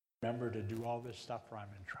Remember to do all this stuff or I'm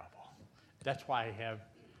in trouble. That's why I have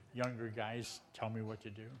younger guys tell me what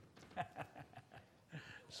to do.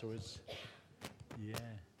 So it's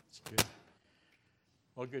good.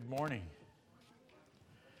 Well, good morning.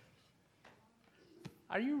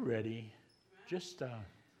 Are you ready? Just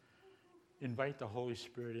invite the Holy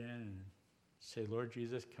Spirit in and say, Lord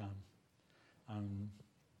Jesus, come.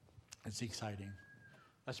 It's exciting.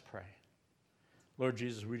 Let's pray. Lord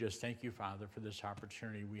Jesus, we just thank you, Father, for this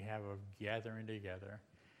opportunity we have of gathering together.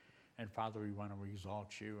 And Father, we want to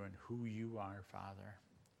exalt you and who you are, Father.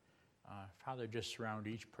 Father, just surround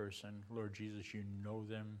each person. Lord Jesus, you know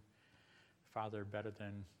them, Father, better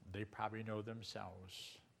than they probably know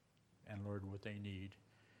themselves. And Lord, what they need.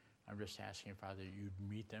 I'm just asking, Father, you'd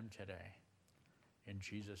meet them today. In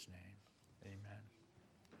Jesus' name, amen.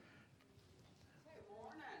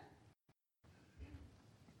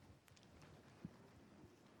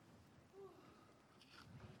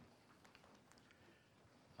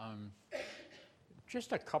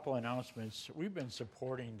 Just a couple announcements. We've been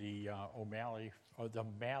supporting the Malley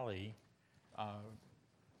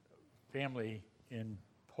family in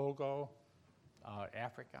Pogo,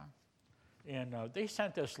 Africa, and they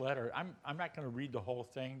sent this letter. I'm not going to read the whole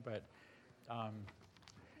thing, but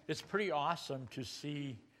it's pretty awesome to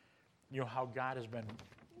see, how God has been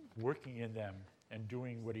working in them and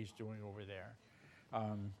doing what He's doing over there.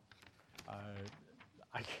 I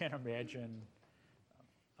can't imagine.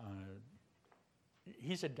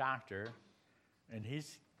 He's a doctor, and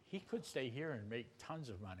he could stay here and make tons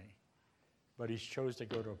of money, but he's chose to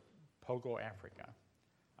go to Pogo, Africa.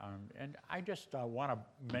 And I just want to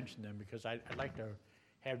mention them because I'd like to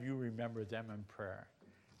have you remember them in prayer.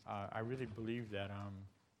 I really believe that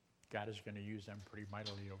God is going to use them pretty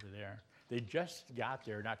mightily over there. They just got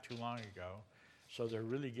there not too long ago, so they're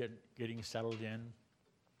really getting settled in.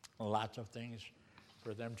 Lots of things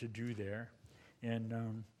for them to do there.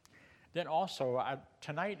 And then also,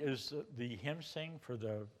 tonight is the hymn sing for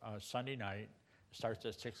the Sunday night. It starts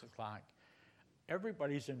at 6 o'clock.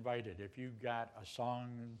 Everybody's invited. If you've got a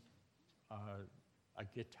song, a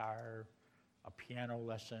guitar, a piano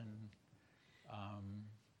lesson,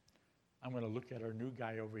 I'm going to look at our new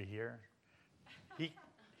guy over here. He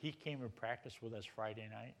came and practiced with us Friday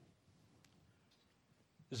night.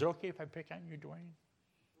 Is it okay if I pick on you, Dwayne?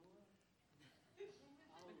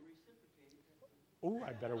 Oh,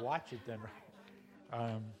 I better watch it then.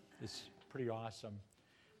 It's pretty awesome.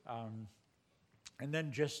 And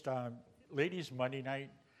then just ladies' Monday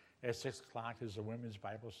night at 6 o'clock is a women's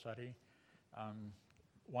Bible study.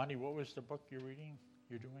 Wani, what was the book you're reading?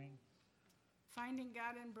 You're doing? Finding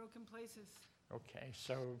God in Broken Places. Okay,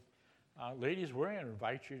 so ladies, we're going to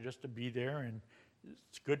invite you just to be there, and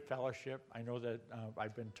it's good fellowship. I know that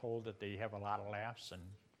I've been told that they have a lot of laughs and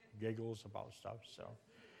giggles about stuff, so.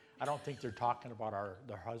 I don't think they're talking about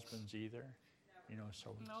their husbands either,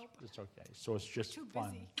 so nope. It's okay. So it's just Too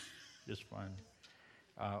fun, busy. just fun.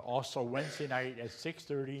 Also, Wednesday night at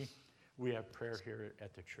 6:30, we have prayer here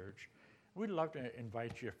at the church. We'd love to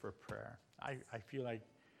invite you for prayer. I feel like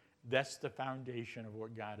that's the foundation of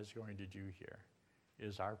what God is going to do here,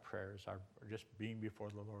 is our prayers, our just being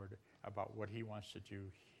before the Lord about what He wants to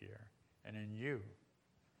do here and in you.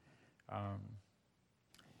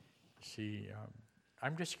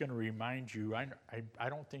 I'm just going to remind you, I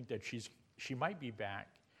don't think that she might be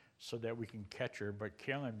back so that we can catch her, but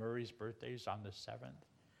Carolyn Murray's birthday is on the 7th.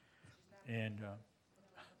 And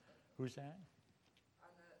who's that?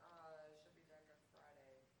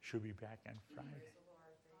 She'll be back on Friday.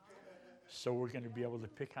 So we're going to be able to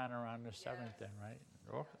pick on her on the 7th then, right?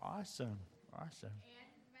 Oh, awesome. And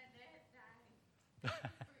my dad died.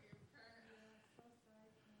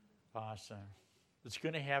 Awesome. It's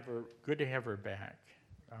good to have her back.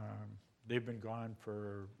 They've been gone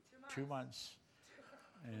for 2 months.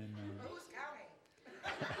 And who's counting?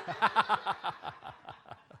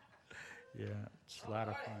 Yeah, it's a lot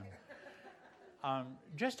of fun.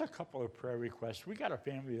 Just a couple of prayer requests. We got a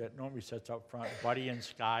family that normally sits up front, Buddy and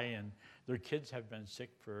Sky, and their kids have been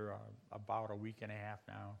sick for about a week and a half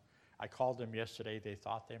now. I called them yesterday. They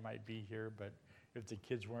thought they might be here, but if the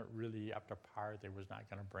kids weren't really up to par, they was not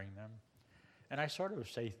going to bring them. And I sort of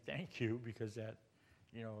say thank you because that,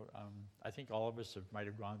 I think all of us might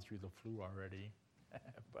have gone through the flu already,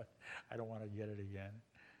 but I don't want to get it again.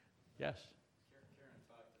 Yes? Karen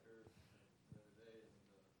talked to her the other day, and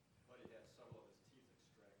Buddy had several of his teeth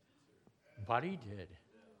extracted too. Buddy did?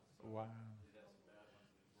 Yeah, so Wow. He'd had some bad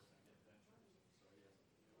ones, and he's working on getting dentures,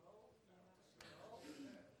 so he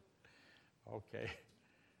hasn't. Okay.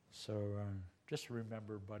 So just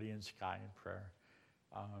remember Buddy and Sky in prayer.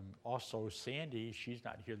 Also, Sandy, she's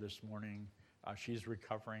not here this morning. She's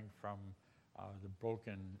recovering from the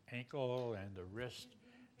broken ankle and the wrist.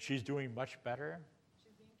 She's doing much better.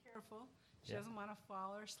 She's being careful. She Yeah. doesn't want to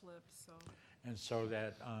fall or slip, so. And so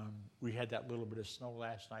that we had that little bit of snow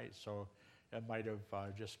last night, so it might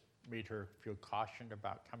have just made her feel cautioned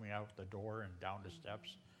about coming out the door and down the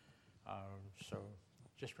steps. So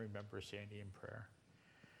just remember Sandy in prayer.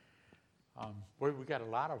 Boy, we got a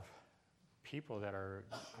lot of people that are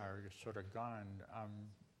sort of gone.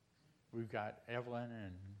 We've got Evelyn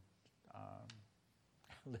and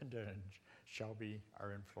Linda and Shelby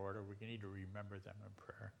are in Florida. We need to remember them in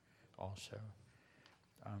prayer also.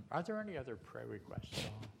 Are there any other prayer requests?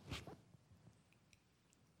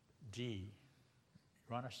 D,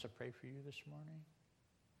 you want us to pray for you this morning?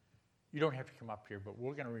 You don't have to come up here, but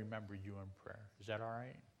we're going to remember you in prayer. Is that all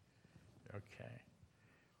right? Okay.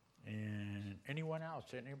 And anyone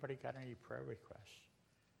else? Anybody got any prayer requests?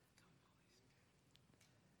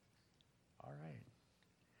 All right.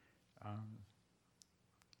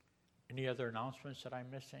 Any other announcements that I'm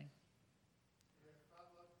missing?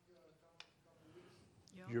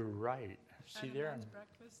 Yep. You're right. See And a there? men's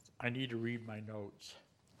breakfast. I need to read my notes.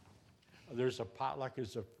 There's a potluck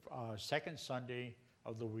is the second Sunday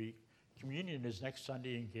of the week. Communion is next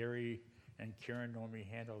Sunday, and Gary and Karen normally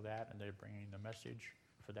handle that, and they're bringing the message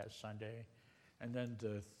for that Sunday. And then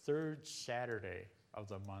the third Saturday of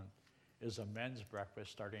the month is a men's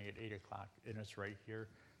breakfast starting at 8 o'clock, and it's right here.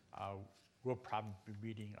 We'll probably be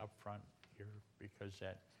meeting up front here because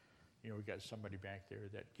that, we got somebody back there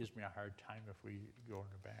that gives me a hard time if we go in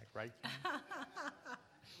the back, right,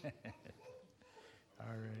 Ken? All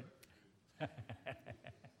right.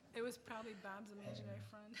 It was probably Bob's imaginary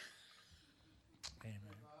friend. Amen.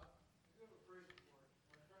 I do have a praise report.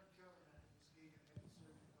 My friend Kevin had Muskegon had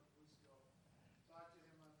surgery a couple weeks ago. Talked to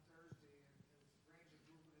him on Thursday, and his range of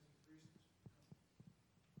movement has increased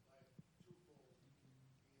by twofold.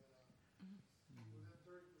 He, within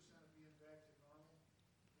 30% of being back to normal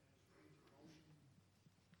in his range of motion,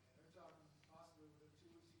 and they're talking possibly within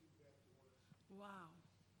 2 weeks he'll be back to work. Wow.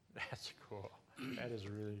 That's cool. That is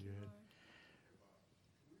really good.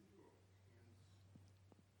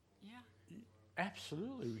 Yeah.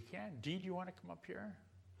 Absolutely, we can. Dee, do you want to come up here?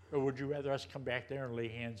 Or would you rather us come back there and lay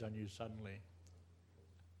hands on you suddenly?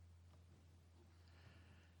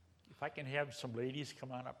 If I can have some ladies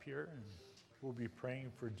come on up here, and we'll be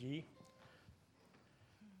praying for Dee.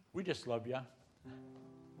 We just love you.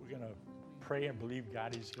 We're going to pray and believe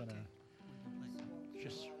God is going to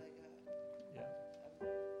just, yeah. Okay.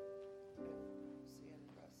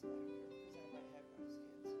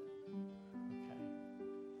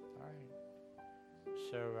 All right.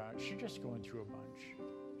 So she's just going through a bunch.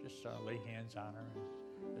 Just lay hands on her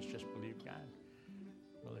and let's just believe God.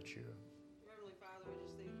 We'll let you. Heavenly Father, I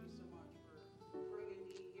just thank you so much for bringing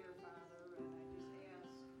me here, Father, and I just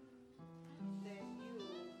ask that you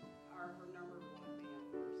are her number one man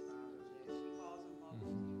first, Father, that she falls in love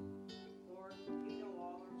with you. Lord, you know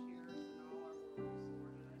all our tears and all our worries,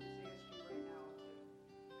 Lord, and I just ask you right now to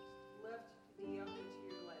lift Dee up into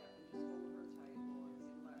your lap and just hold her tight, Lord,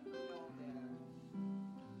 and let her know that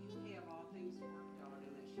you have all things worked out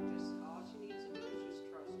and that all she needs to do is just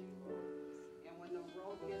trust you, Lord. And when the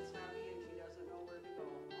road gets heavy and she doesn't know where to go,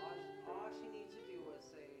 all she needs to do is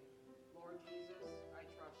say, Lord Jesus, I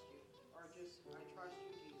trust you. Or just, I trust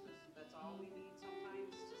you, Jesus. That's all we need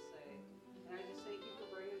sometimes to say. And I just thank you for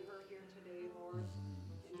bringing her here today, Lord.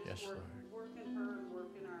 And Yes, just Lord. work in her and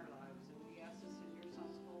work in our lives. And we ask this in your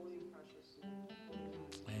son's holy and precious name.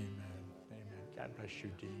 Amen. Amen. God bless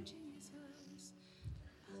you, Dee.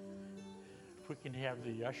 If we can have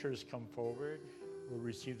the ushers come forward, we'll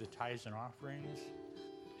receive the tithes and offerings.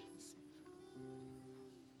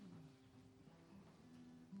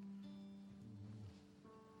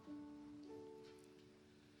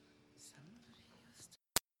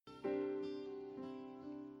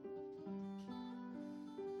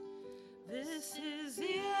 This is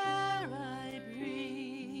the air I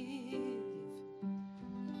breathe.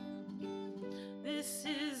 This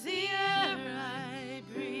is the air I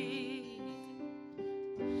breathe.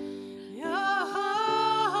 Your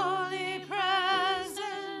holy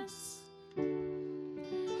presence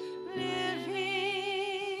living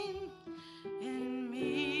in me.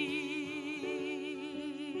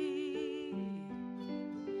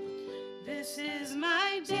 This is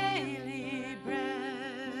my daily bread.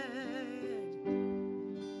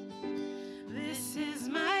 This is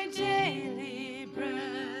my daily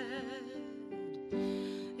bread.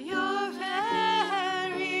 Your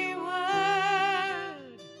very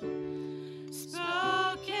word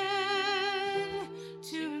spoken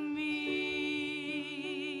to me,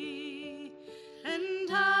 and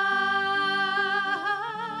I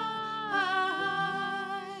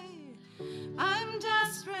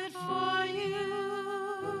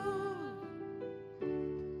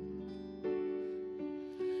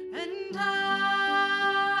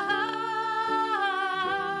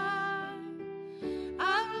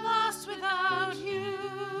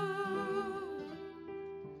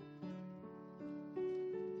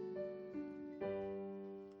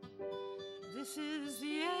This is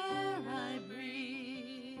the air I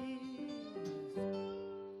breathe.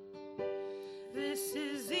 This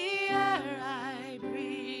is the air I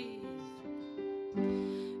breathe.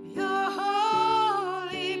 Your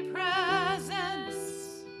holy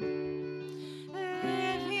presence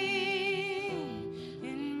living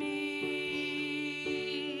in me.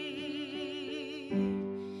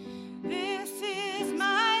 This is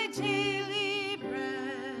my daily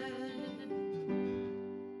bread.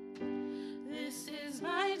 This is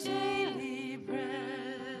my daily bread.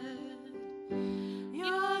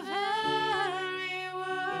 Your very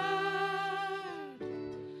word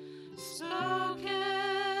spoken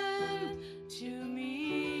to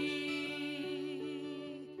me,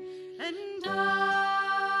 and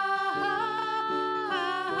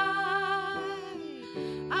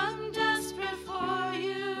I'm desperate for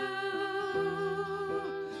you.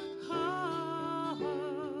 Oh,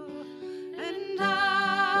 and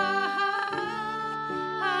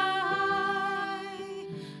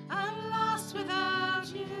I'm lost without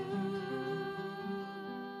you.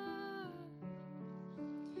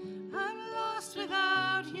 I'm lost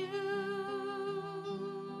without you.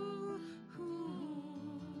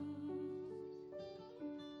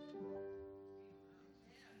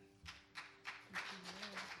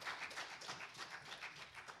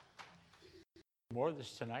 More of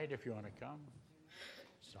this tonight if you want to come.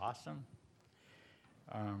 It's awesome.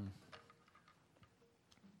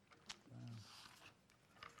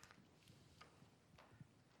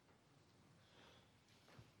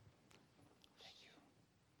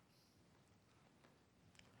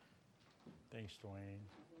 Thanks, Dwayne.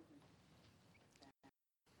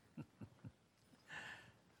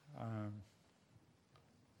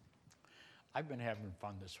 I've been having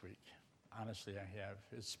fun this week. Honestly, I have.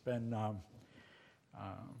 It's been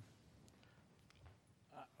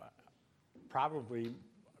probably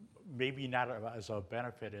maybe not as a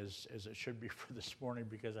benefit as it should be for this morning,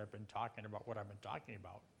 because I've been talking about what I've been talking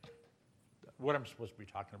about, what I'm supposed to be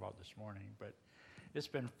talking about this morning. But it's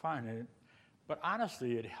been fun. But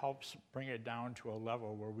honestly, it helps bring it down to a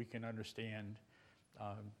level where we can understand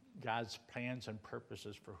God's plans and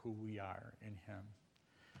purposes for who we are in Him.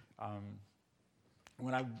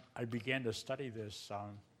 When I began to study this,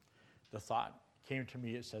 the thought came to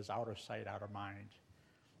me, it says, out of sight, out of mind.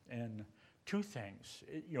 And two things,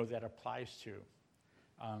 that applies to.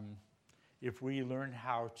 If we learn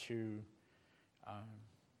how to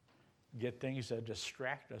get things that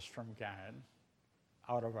distract us from God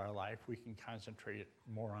out of our life, we can concentrate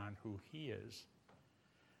more on who He is.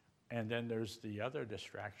 And then there's the other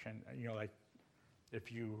distraction, like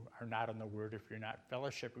if you are not in the Word, if you're not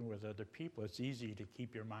fellowshipping with other people, it's easy to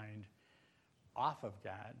keep your mind off of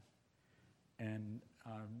God and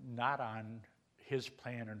not on His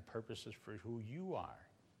plan and purposes for who you are.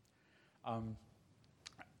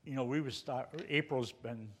 April's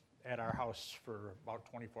been at our house for about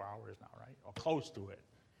 24 hours now, right? Or close to it.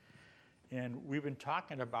 And we've been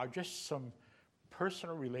talking about just some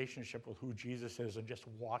personal relationship with who Jesus is, and just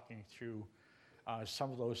walking through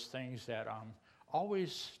some of those things that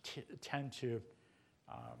always tend to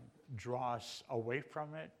draw us away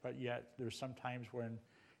from it, but yet there's sometimes when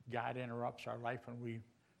God interrupts our life and we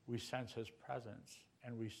sense His presence,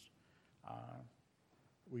 and we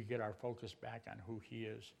get our focus back on who He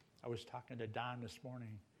is. I was talking to Don this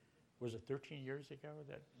morning. Was it 13 years ago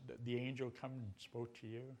that the angel come and spoke to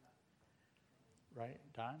you? Right,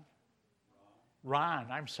 Don?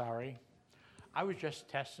 Ron, I'm sorry. I was just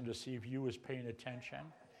testing to see if you was paying attention.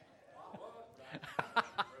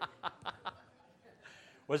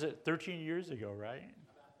 Was it 13 years ago, right?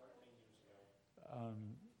 About 13 years ago.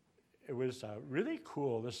 It was really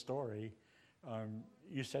cool, this story.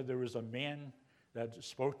 You said there was a man that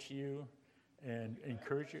spoke to you and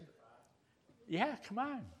encouraged you. Yeah, come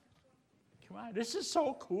on. Come on. This is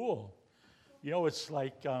so cool. It's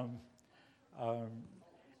like,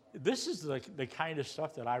 this is the kind of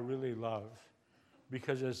stuff that I really love,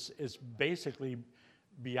 because it's basically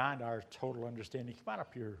beyond our total understanding. Come on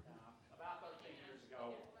up here. About 13 years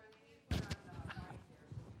ago.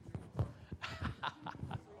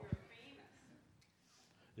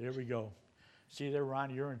 There we go. See there, Ron,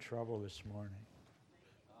 you're in trouble this morning.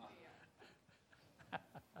 It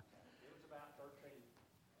was about 13.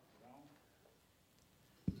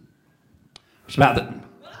 It's about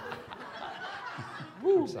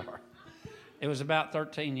I'm sorry. It was about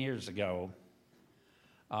 13 years ago.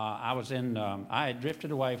 I had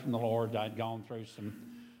drifted away from the Lord. I'd gone through some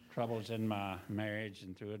troubles in my marriage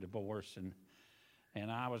and through a divorce,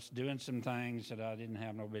 and I was doing some things that I didn't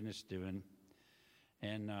have no business doing.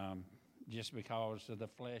 And just because of the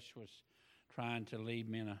flesh was trying to lead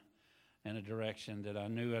me in in a direction that I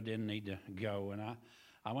knew I didn't need to go. And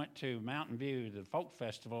I went to Mountain View, the folk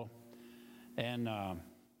festival, and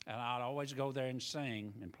I'd always go there and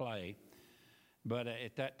sing and play. But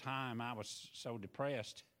at that time, I was so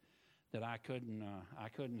depressed that I couldn't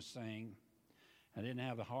sing. I didn't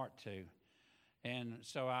have the heart to. And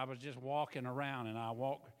so I was just walking around, and I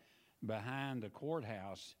walked behind the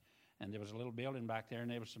courthouse, and there was a little building back there, and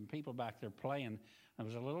there was some people back there playing. There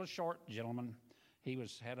was a little short gentleman. He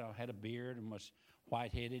had a beard and was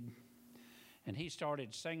white-headed, and he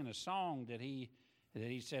started singing a song that he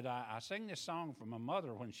said, I sang this song for my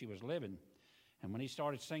mother when she was living. And when he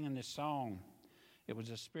started singing this song, it was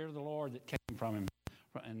the Spirit of the Lord that came from him.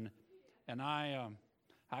 And I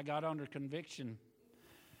got under conviction,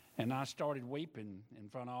 and I started weeping in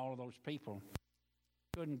front of all of those people.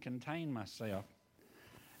 Couldn't contain myself.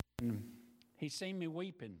 And he seen me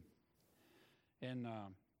weeping. And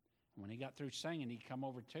when he got through singing, he come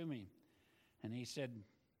over to me, and he said,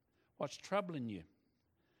 "What's troubling you?"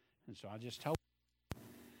 And so I just told him.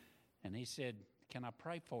 And he said, "Can I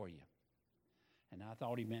pray for you?" And I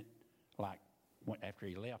thought he meant like after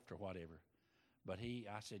he left or whatever. But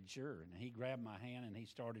I said, "Sure." And he grabbed my hand and he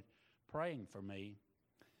started praying for me.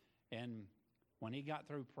 And when he got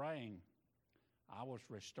through praying, I was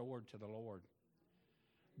restored to the Lord.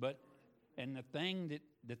 And the thing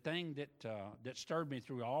that stirred me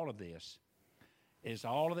through all of this is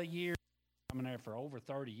all of the years coming there for over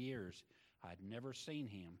 30 years, I'd never seen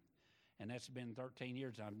him. And that's been 13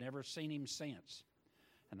 years. I've never seen him since.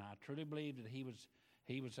 And I truly believe that he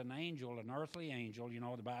was an angel, an earthly angel. You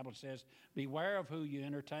know, the Bible says, beware of who you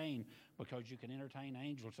entertain, because you can entertain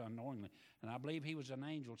angels unknowingly. And I believe he was an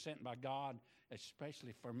angel sent by God,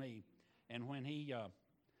 especially for me. And when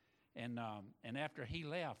and after he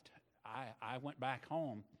left, I went back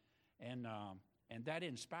home, and that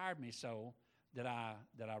inspired me so that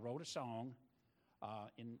I wrote a song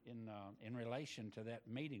in relation to that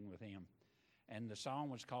meeting with him. And the song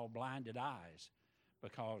was called "Blinded Eyes,"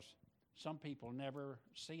 because some people never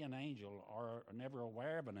see an angel or are never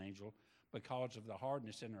aware of an angel because of the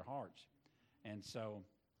hardness in their hearts. And so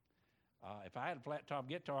if I had a flat top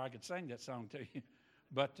guitar, I could sing that song to you.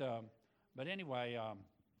 But anyway,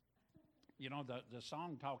 you know, the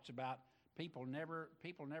song talks about people never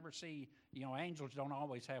see, you know, angels don't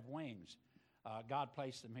always have wings. God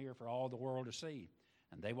placed them here for all the world to see.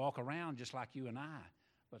 And they walk around just like you and I,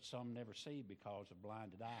 but some never see because of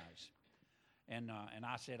blinded eyes. And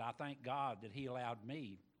I said, I thank God that he allowed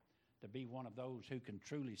me to be one of those who can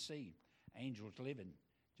truly see angels living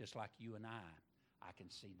just like you and I can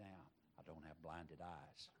see now. I don't have blinded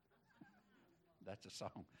eyes. That's a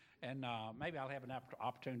song. And maybe I'll have an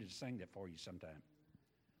opportunity to sing that for you sometime.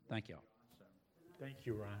 Thank y'all. Thank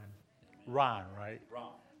you, Ron. Ron, right?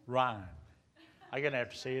 Ron. I'm going to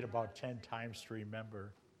have to say it about 10 times to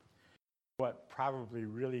remember. What probably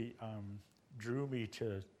really drew me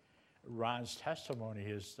to Ron's testimony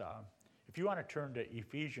is, if you want to turn to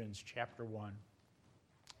Ephesians chapter 1,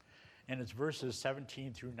 and it's verses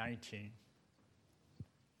 17 through 19.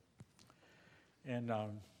 And,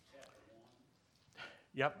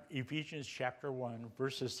 Ephesians chapter 1,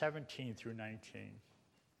 verses 17 through 19.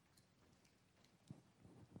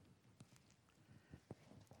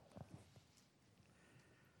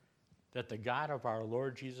 That the God of our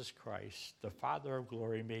Lord Jesus Christ, the Father of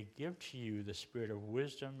glory, may give to you the spirit of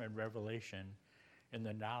wisdom and revelation in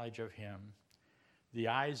the knowledge of him, the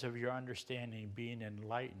eyes of your understanding being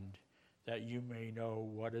enlightened, that you may know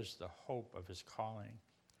what is the hope of his calling,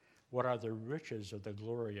 what are the riches of the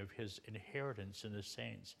glory of his inheritance in the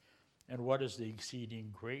saints, and what is the exceeding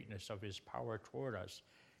greatness of his power toward us,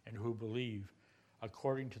 and who believe,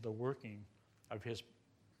 according to the working of his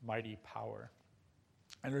mighty power.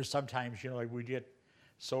 And there's sometimes, you know, like we get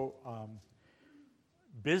so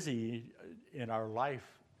busy in our life,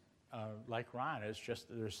 like Ron, it's just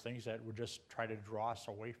there's things that would just try to draw us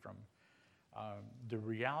away from the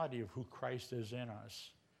reality of who Christ is in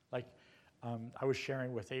us. Like I was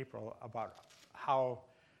sharing with April about how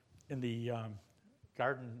in the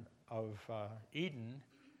Garden of Eden,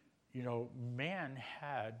 you know, man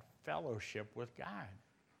had fellowship with God.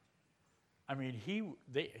 I mean,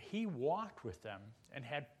 he walked with them and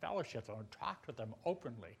had fellowship with them, talked with them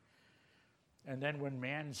openly. And then when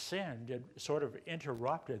man sinned, it sort of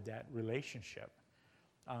interrupted that relationship.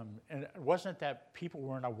 And it wasn't that people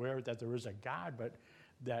weren't aware that there was a God, but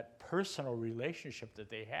that personal relationship that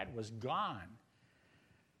they had was gone.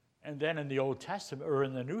 And then in the Old Testament, or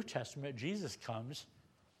in the New Testament, Jesus comes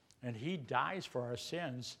and he dies for our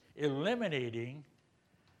sins, eliminating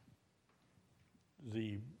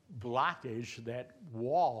the blockage, that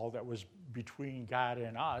wall that was between God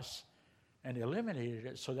and us, and eliminated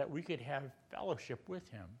it so that we could have fellowship with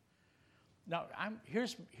him. Now,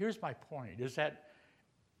 here's my point, is that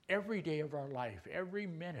every day of our life, every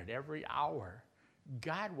minute, every hour,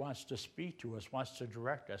 God wants to speak to us, wants to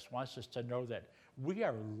direct us, wants us to know that we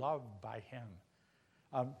are loved by him.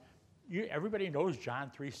 Everybody knows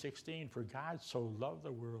John 3:16, for God so loved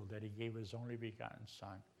the world that he gave his only begotten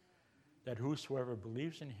Son, that whosoever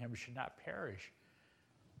believes in him should not perish,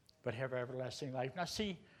 but have everlasting life. Now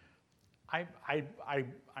see,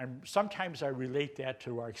 sometimes I relate that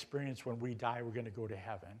to our experience when we die, we're going to go to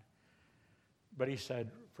heaven. But he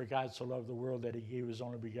said, for God so loved the world that he gave his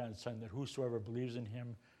only begotten Son, that whosoever believes in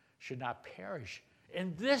him should not perish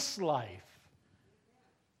in this life.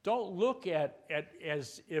 Don't look at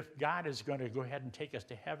as if God is going to go ahead and take us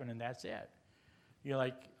to heaven and that's it. You know,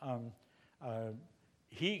 like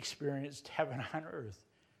he experienced heaven on earth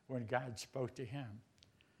when God spoke to him.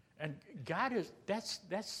 And God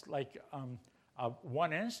that's like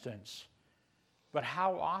one instance. But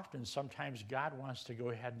how often sometimes God wants to go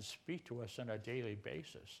ahead and speak to us on a daily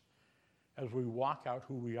basis as we walk out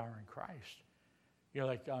who we are in Christ. You know,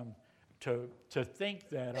 like to think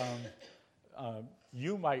that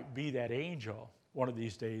you might be that angel one of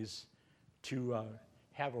these days to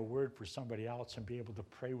have a word for somebody else and be able to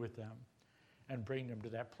pray with them and bring them to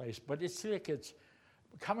that place. But it's like it's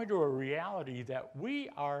coming to a reality that we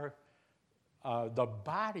are the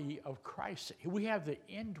body of Christ. We have the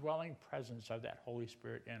indwelling presence of that Holy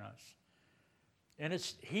Spirit in us. And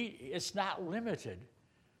it's not limited.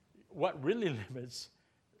 What really limits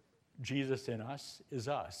Jesus in us is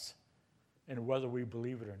us, and whether we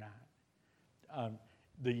believe it or not.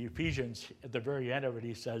 The Ephesians, at the very end of it,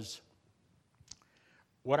 he says,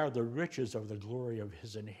 what are the riches of the glory of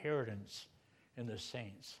his inheritance in the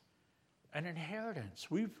saints? An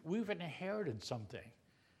inheritance. We've inherited something.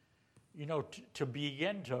 You know, to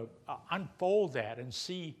begin to unfold that and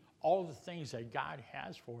see all the things that God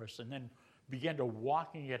has for us, and then begin to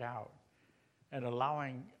walking it out and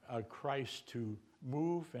allowing Christ to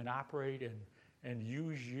move and operate and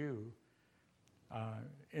use you.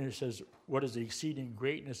 And it says, what is the exceeding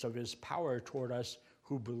greatness of his power toward us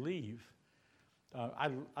who believe?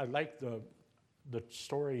 I like the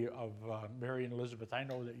story of Mary and Elizabeth. I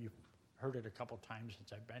know that you've heard it a couple times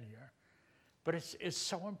since I've been here. But it's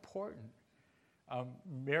so important.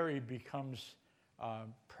 Mary becomes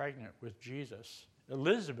pregnant with Jesus.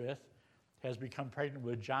 Elizabeth has become pregnant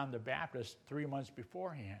with John the Baptist 3 months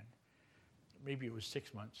beforehand. Maybe it was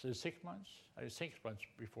 6 months. Is it 6 months? 6 months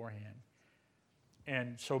beforehand.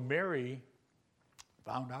 And so Mary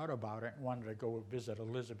found out about it and wanted to go visit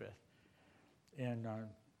Elizabeth. And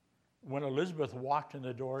when Elizabeth walked in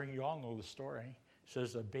the door, you all know the story, it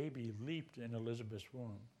says the baby leaped in Elizabeth's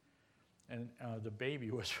womb. And the baby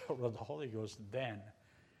was filled with the Holy Ghost then.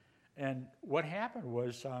 And what happened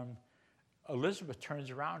was Elizabeth turns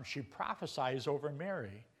around, she prophesies over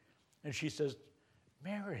Mary. And she says,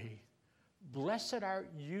 Mary, blessed art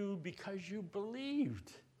you because you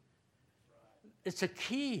believed. It's a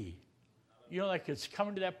key. You know, like it's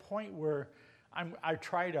coming to that point where I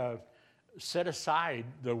try to set aside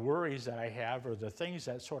the worries that I have or the things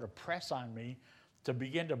that sort of press on me to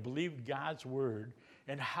begin to believe God's word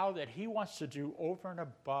and how that he wants to do over and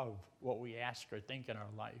above what we ask or think in our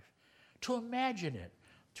life. To imagine it.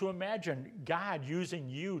 To imagine God using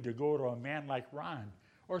you to go to a man like Ron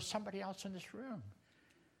or somebody else in this room.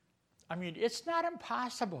 I mean, it's not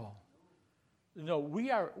impossible. No, we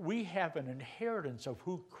have an inheritance of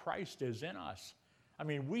who Christ is in us. I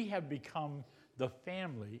mean, we have become the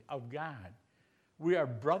family of God. We are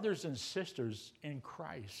brothers and sisters in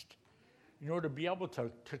Christ. In order to be able to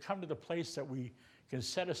come to the place that we can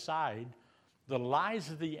set aside the lies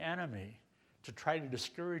of the enemy to try to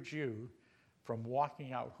discourage you from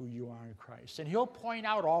walking out who you are in Christ. And he'll point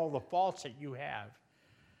out all the faults that you have.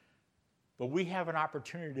 But we have an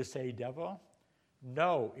opportunity to say, devil,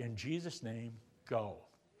 no, in Jesus' name, go.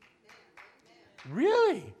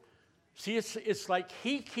 Really? See, it's like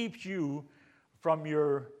he keeps you from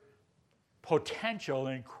your potential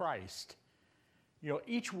in Christ. You know,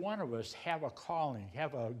 each one of us have a calling,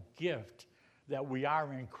 have a gift that we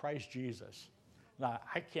are in Christ Jesus. Now,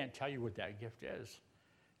 I can't tell you what that gift is.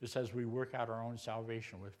 It says we work out our own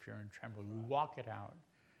salvation with fear and trembling. We walk it out.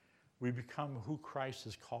 We become who Christ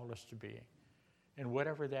has called us to be, and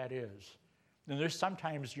whatever that is. And there's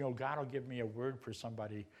sometimes, you know, God will give me a word for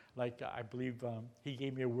somebody. Like I believe he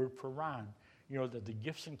gave me a word for Ron. You know, that the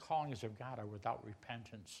gifts and callings of God are without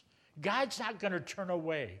repentance. God's not going to turn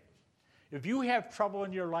away. If you have trouble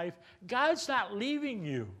in your life, God's not leaving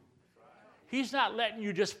you. He's not letting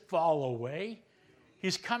you just fall away.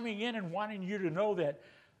 He's coming in and wanting you to know that,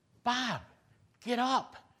 Bob, Get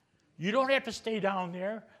up. You don't have to stay down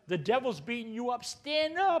there. The devil's beating you up.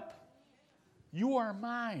 Stand up. You are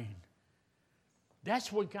mine.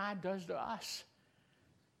 That's what God does to us.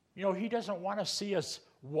 You know, he doesn't want to see us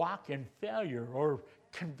walk in failure or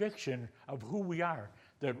conviction of who we are,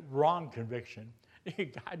 the wrong conviction.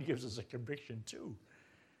 God gives us a conviction too.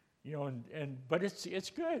 You know, but it's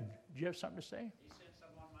good. Do you have something to say? He sent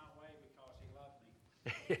someone my way because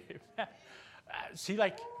he loved me. See,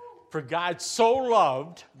 like, for God so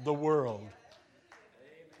loved the world.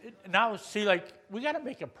 Now, see, like, we got to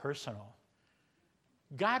make it personal.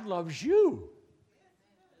 God loves you.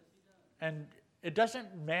 And it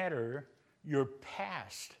doesn't matter your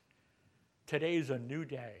past. Today's a new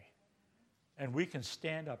day. And we can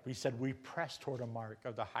stand up. He said, we press toward a mark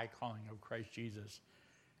of the high calling of Christ Jesus.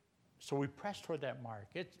 So we press toward that mark.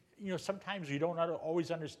 Sometimes you don't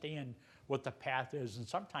always understand what the path is, and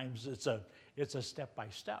sometimes it's a step by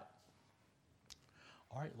step.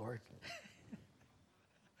 All right, Lord.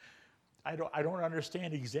 I don't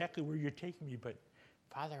understand exactly where you're taking me, but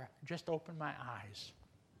Father, just open my eyes.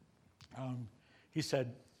 He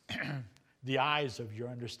said, the eyes of your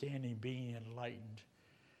understanding being enlightened,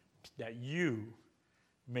 that you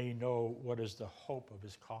may know what is the hope of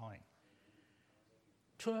his calling.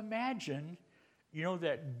 To imagine,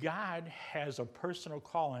 that God has a personal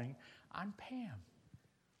calling on Pam.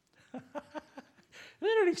 Isn't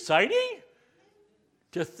it exciting?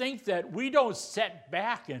 To think that we don't sit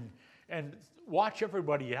back and watch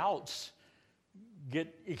everybody else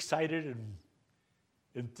get excited and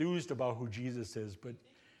enthused about who Jesus is, but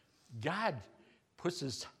God puts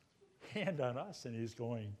his hand on us and he's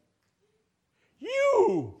going,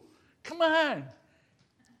 you, come on.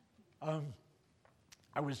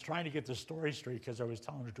 I was trying to get the story straight because I was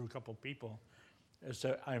telling it to a couple people.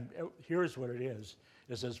 So here's what it is.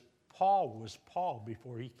 It says Saul was Saul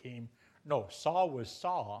before he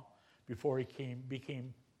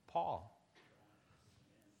became Paul.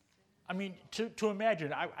 I mean, to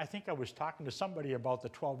imagine, I think I was talking to somebody about the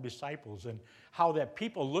 12 disciples and how that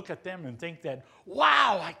people look at them and think that,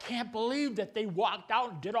 wow, I can't believe that they walked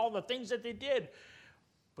out and did all the things that they did.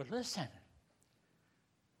 But listen,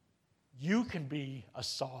 you can be a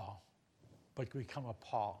Saul, but become a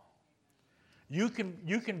Paul. You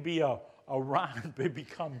can be a Ron, but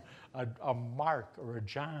become a Mark or a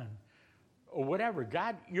John or whatever.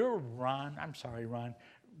 God, you're Ron. I'm sorry, Ron.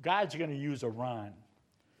 God's going to use a Ron.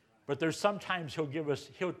 But there's sometimes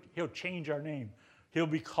he'll change our name. He'll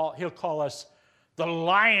call us the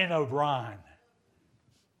Lion of Ron.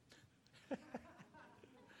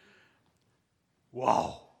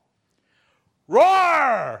 Whoa.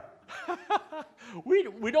 Roar!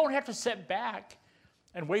 We don't have to sit back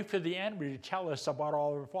and wait for the enemy to tell us about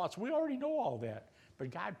all our faults. We already know all that.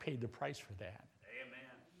 But God paid the price for that. Amen.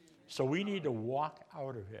 So we need to walk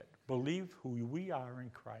out of it. Believe who we are in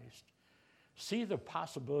Christ. See the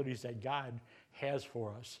possibilities that God has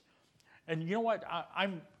for us. And you know what?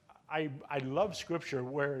 I love Scripture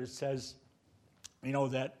where it says,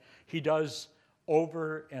 that he does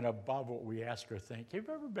over and above what we ask or think. Have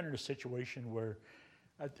you ever been in a situation where,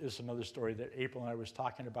 this is another story that April and I was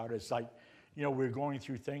talking about, it's like, we're going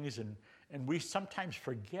through things and we sometimes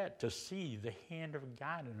forget to see the hand of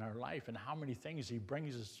God in our life and how many things he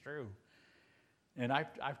brings us through. And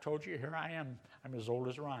I've told you, here I am. I'm as old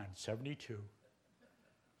as Ron, 72.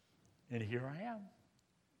 And here I am.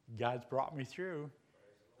 God's brought me through.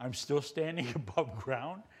 I'm still standing above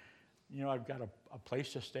ground. I've got a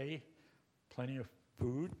place to stay, plenty of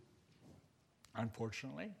food,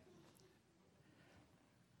 unfortunately.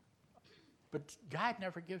 But God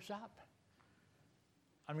never gives up.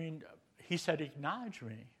 I mean, he said, acknowledge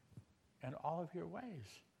me in all of your ways.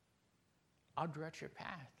 I'll direct your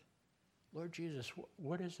path. Lord Jesus,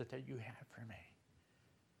 what is it that you have for me?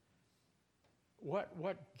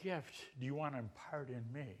 What gift do you want to impart in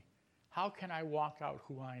me? How can I walk out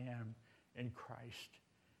who I am in Christ?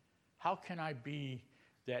 How can I be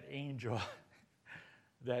that angel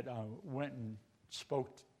that went and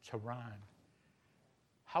spoke to Ron?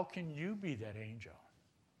 How can you be that angel?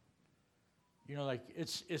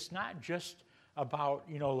 It's not just about,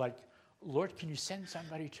 Lord, can you send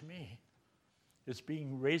somebody to me? It's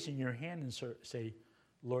raising your hand and say,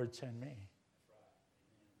 Lord, send me.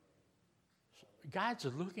 God's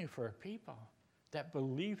looking for a people that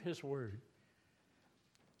believe his word.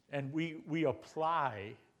 And we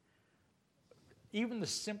apply even the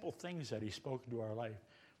simple things that he spoke into our life.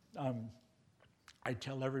 I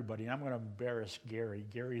tell everybody, and I'm going to embarrass Gary.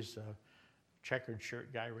 Gary's a checkered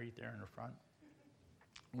shirt guy right there in the front.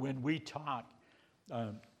 When we talk,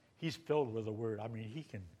 he's filled with the word. I mean, he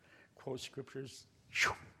can quote scriptures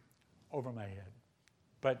over my head.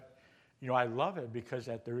 But, I love it because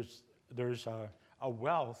that there's a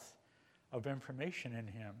wealth of information in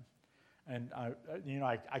him. And,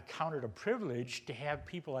 I count it a privilege to have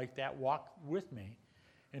people like that walk with me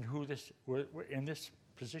in in this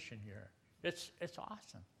position here. It's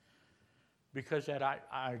awesome. Because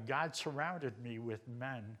that God surrounded me with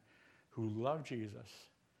men who love Jesus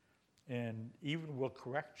and even will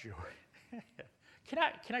correct you.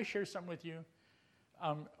 Can I share something with you?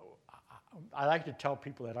 I like to tell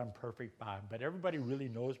people that I'm perfect, Bob, but everybody really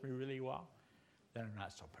knows me really well, that I'm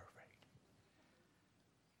not so perfect.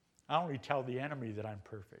 I only tell the enemy that I'm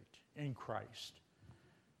perfect in Christ.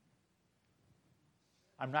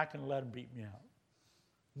 I'm not going to let him beat me out.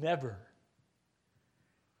 Never.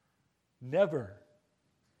 Never.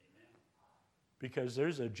 Because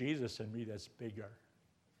there's a Jesus in me that's bigger.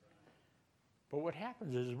 But what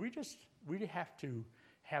happens is we have to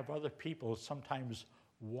have other people sometimes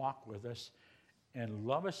walk with us and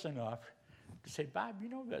love us enough to say, Bob, you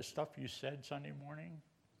know that stuff you said Sunday morning?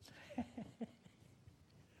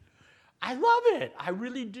 I love it. I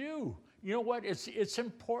really do. You know what? It's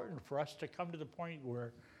important for us to come to the point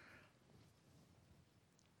where,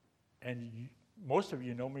 and most of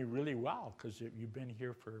you know me really well because you've been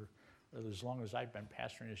here for as long as I've been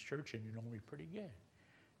pastoring this church, and you know me pretty good.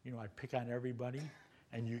 I pick on everybody,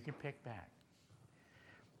 and you can pick back.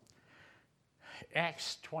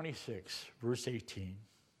 Acts 26, verse 18.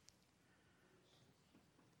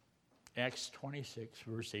 Acts 26,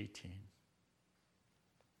 verse 18.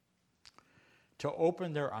 To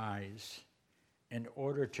open their eyes in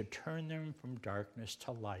order to turn them from darkness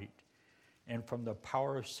to light and from the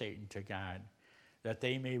power of Satan to God, that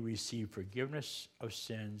they may receive forgiveness of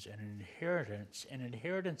sins and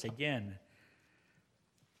inheritance again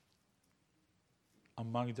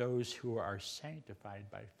among those who are sanctified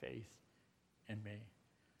by faith in me.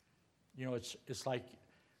 It's like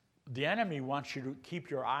the enemy wants you to keep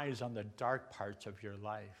your eyes on the dark parts of your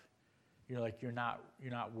life. Like you're not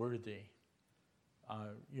worthy.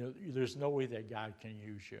 There's no way that God can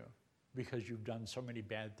use you because you've done so many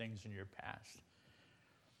bad things in your past.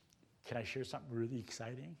 Can I share something really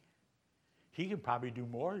exciting? He can probably do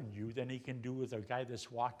more in you than he can do with a guy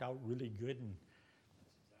that's walked out really good and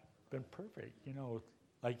been perfect.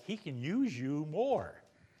 Like he can use you more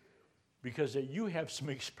because you have some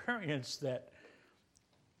experience that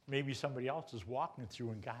maybe somebody else is walking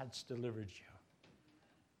through and God's delivered you.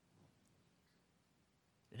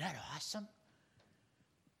 Isn't that awesome?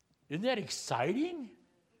 Isn't that exciting?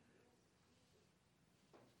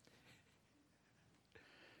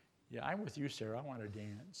 Yeah, I'm with you, Sarah. I want to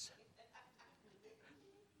dance.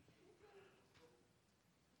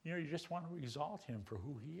 You just want to exalt him for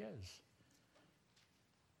who he is.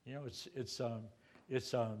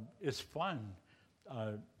 It's fun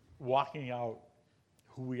walking out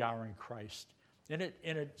who we are in Christ. And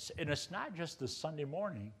it's not just the Sunday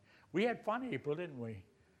morning. We had fun, April, didn't we?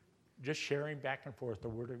 Just sharing back and forth the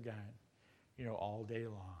Word of God, all day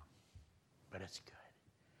long. But it's good.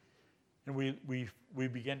 And we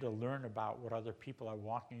begin to learn about what other people are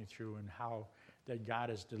walking through and how that God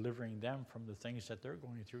is delivering them from the things that they're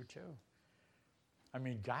going through too. I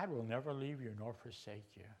mean, God will never leave you nor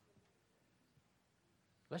forsake you.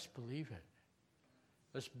 Let's believe it.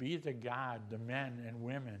 Let's be the men and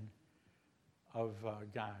women of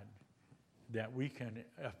God, that we can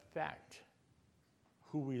affect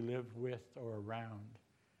who we live with or around.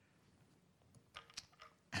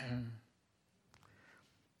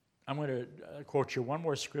 I'm going to quote you one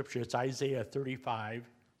more scripture. It's Isaiah 35,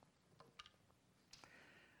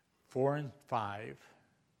 4 and 5.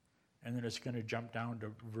 And then it's going to jump down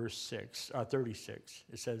to verse 36.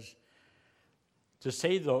 It says, to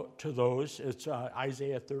say to those, it's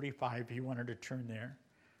Isaiah 35, if you wanted to turn there,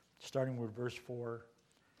 starting with verse 4,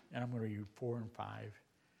 and I'm going to read 4 and 5,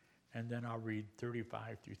 and then I'll read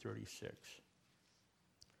 35 through 36.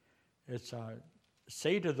 It's,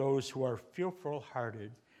 say to those who are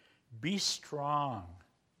fearful-hearted, be strong,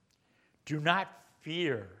 do not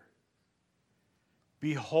fear.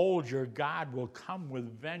 Behold, your God will come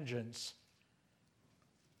with vengeance,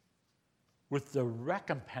 with the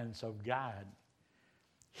recompense of God.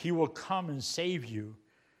 He will come and save you.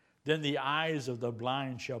 Then the eyes of the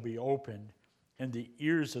blind shall be opened, and the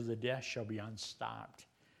ears of the deaf shall be unstopped.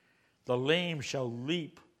 The lame shall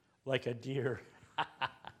leap like a deer.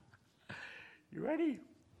 You ready?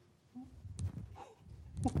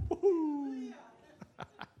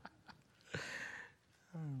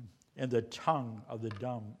 And the tongue of the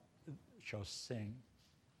dumb shall sing.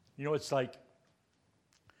 It's like,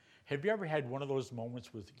 have you ever had one of those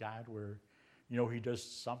moments with God where, He does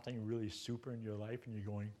something really super in your life and you're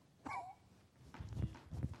going,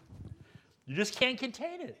 You just can't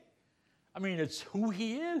contain it. I mean, it's who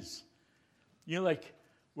he is. You know, like,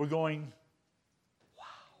 we're going, wow.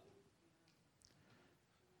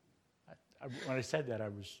 When I said that,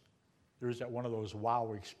 there was one of those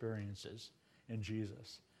wow experiences in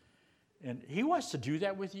Jesus. And he wants to do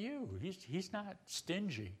that with you. He's not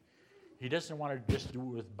stingy. He doesn't want to just do it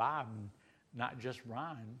with Bob and not just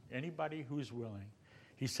Ron. Anybody who's willing.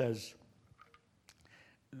 He says,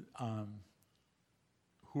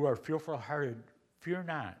 who are fearful-hearted, fear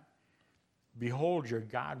not. Behold, your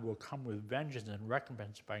God will come with vengeance and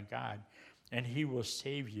recompense by God, and he will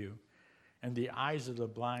save you, and the eyes of the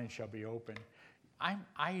blind shall be opened.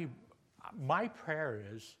 My prayer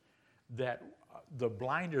is that the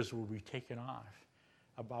blinders will be taken off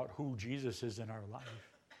about who Jesus is in our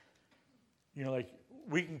life. You know, like,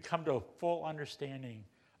 we can come to a full understanding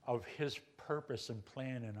of his purpose and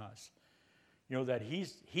plan in us. You know, that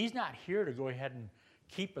he's not here to go ahead and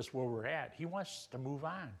keep us where we're at. He wants us to move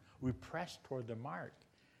on. We press toward the mark.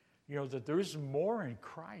 You know, that there's more in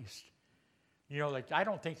Christ. You know, like, I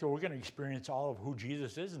don't think that we're going to experience all of who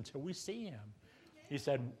Jesus is until we see him. He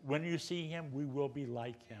said, when you see him, we will be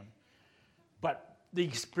like him. But the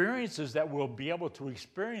experiences that we'll be able to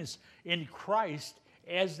experience in Christ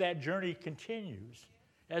as that journey continues,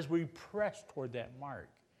 as we press toward that mark,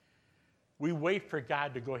 we wait for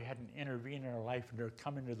God to go ahead and intervene in our life and to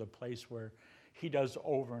come into the place where he does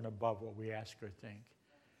over and above what we ask or think.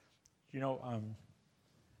 You know,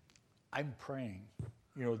 I'm praying,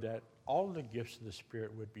 you know, that all the gifts of the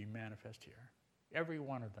Spirit would be manifest here. Every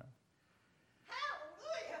one of them.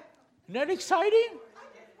 Hallelujah. Isn't that exciting?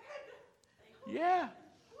 Yeah.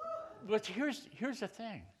 But here's the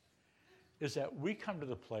thing, is that we come to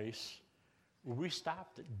the place where we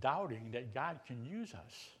stop doubting that God can use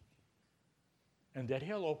us and that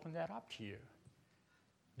he'll open that up to you.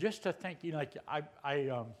 Just to think, you know, like,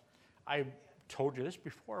 I told you this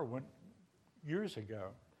before, years ago,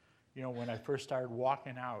 you know, when I first started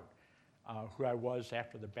walking out, who I was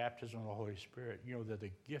after the baptism of the Holy Spirit, you know, that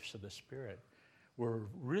the gifts of the Spirit were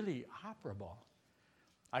really operable.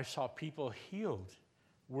 I saw people healed,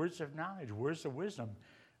 words of knowledge, words of wisdom.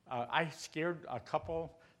 I scared a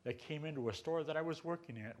couple that came into a store that I was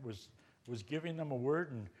working at, was giving them a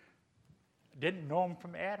word and didn't know them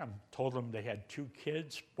from Adam. Told them they had 2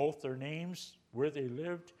 kids, both their names, where they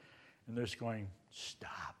lived, and they're just going,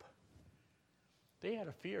 stop. They had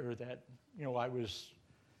a fear that, you know, I was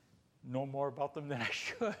know more about them than I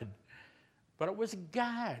should. But it was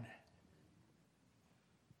God.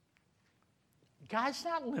 God's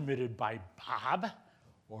not limited by Bob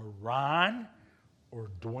or Ron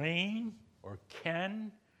or Dwayne or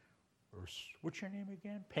Ken or, what's your name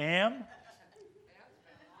again? Pam?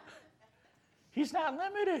 He's not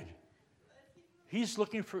limited. He's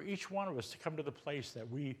looking for each one of us to come to the place that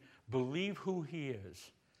we believe who he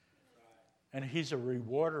is. And he's a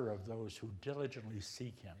rewarder of those who diligently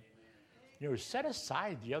seek him. You know, set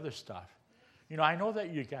aside the other stuff. You know, I know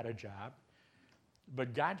that you got a job,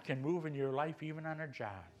 but God can move in your life even on a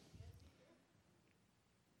job.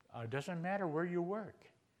 It doesn't matter where you work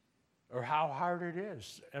or how hard it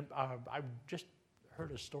is. And, I just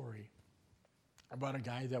heard a story about a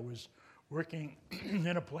guy that was working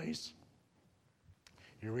in a place.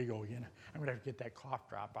 Here we go again. I'm going to have to get that cough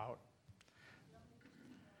drop out.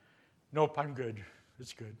 Nope, I'm good.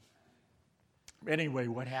 It's good. Anyway,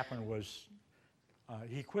 what happened was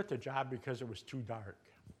he quit the job because it was too dark.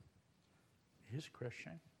 He's a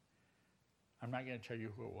Christian. I'm not going to tell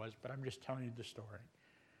you who it was, but I'm just telling you the story.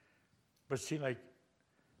 But see, like,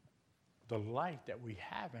 the light that we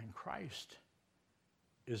have in Christ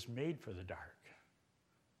is made for the dark.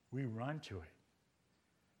 We run to it.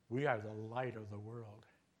 We are the light of the world.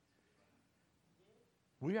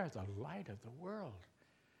 We are the light of the world.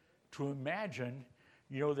 To imagine,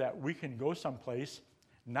 you know, that we can go someplace,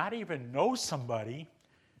 not even know somebody.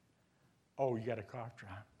 Oh, you got a cough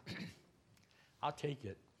drop. I'll take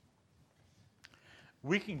it.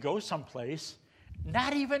 We can go someplace,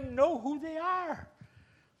 not even know who they are.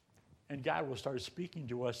 And God will start speaking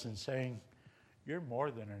to us and saying, you're more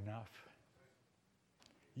than enough.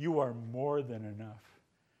 You are more than enough.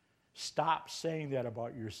 Stop saying that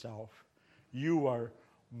about yourself. You are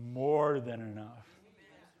more than enough.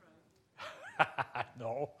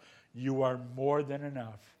 No, you are more than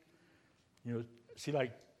enough. You know, see,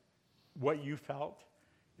 like, what you felt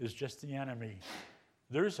is just the enemy.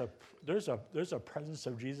 There's a presence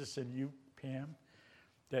of Jesus in you, Pam,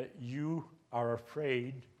 that you are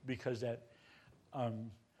afraid because that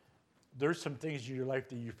there's some things in your life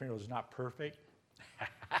that you feel is not perfect.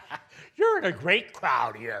 You're in a great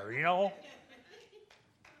crowd here, you know.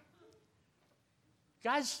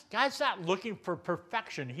 God's not looking for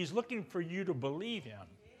perfection. He's looking for you to believe him.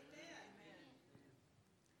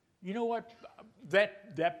 You know what?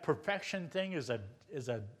 That perfection thing is a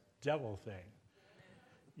devil thing.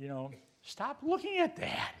 You know, stop looking at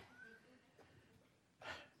that.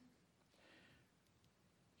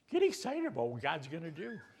 Get excited about what God's going to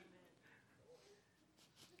do.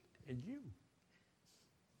 And you.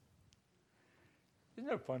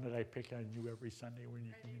 Isn't it fun that I pick on you every Sunday when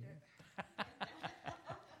you come in here?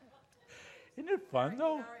 Isn't it fun,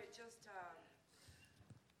 though? You know, it just,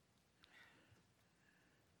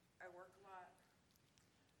 I work a lot.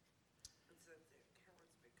 It's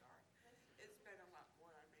Cameron's big car. It's been a lot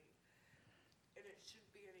more on me. And it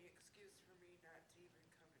shouldn't be any excuse for me not to even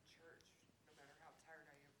come to church, no matter how tired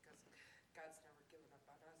I am, because God's never given up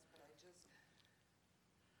on us, but I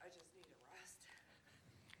just need a rest.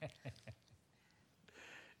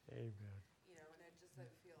 Amen. You know, and I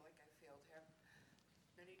feel like I failed him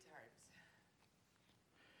many times.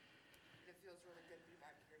 It feels really good to be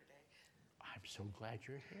back here today. I'm so glad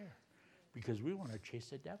you're here because we want to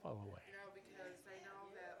chase the devil away. You know, because I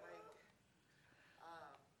know that, like,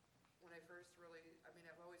 when I first really, I mean,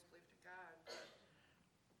 I've always believed in God, but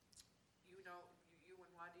you know, you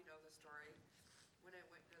and Wendy know the story when I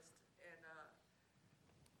witnessed, and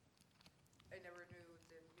I never knew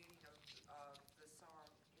the meaning of the song,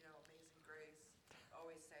 you know, Amazing Grace.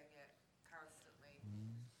 Always sang it constantly.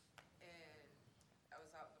 And I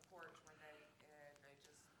was out in the porch one night, and I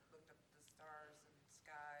just looked up at the stars and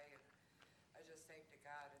sky, and I just sang to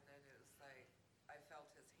God, and then it was like I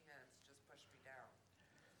felt his hands just push me down.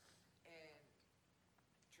 And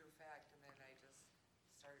true fact, and then I just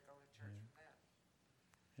started going to church from that.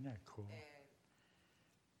 Isn't that cool? And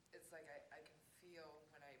it's like I can feel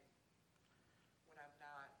when I'm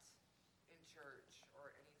not in church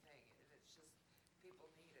or anything, and it's just people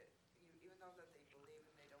need it. Even though that they believe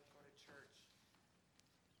and they don't go to church.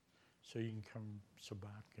 So you can come so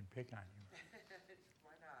Bob can pick on you.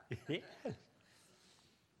 Why not? Yes.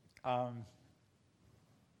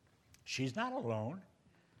 She's not alone.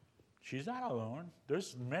 She's not alone.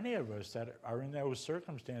 There's many of us that are in those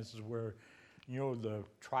circumstances where, you know, the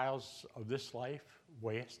trials of this life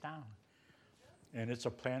weigh us down. And it's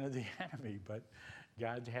a plan of the enemy, but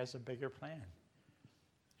God has a bigger plan.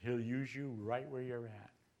 He'll use you right where you're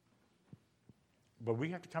at. But we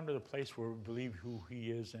have to come to the place where we believe who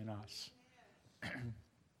he is in us.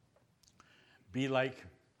 Be like. If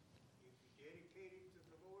you dedicate it to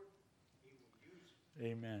the Lord, he will use it.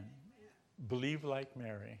 Amen. Believe like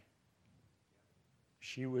Mary.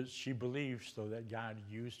 She believed so that God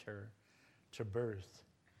used her to birth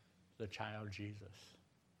the child Jesus.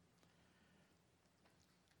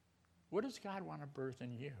 What does God want to birth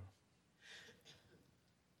in you?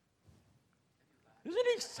 Isn't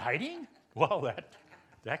it exciting? Well,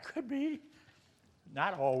 that could be.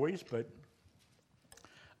 Not always, but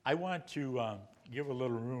I want to give a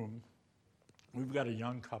little room. We've got a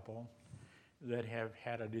young couple that have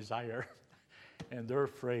had a desire, and they're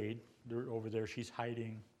afraid. They're over there. She's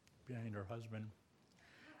hiding behind her husband.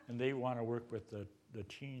 And they want to work with the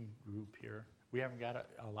teen group here. We haven't got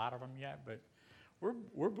a lot of them yet, but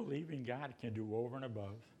we're believing God can do over and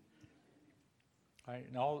above. Right?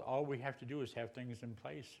 And all we have to do is have things in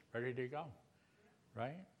place, ready to go.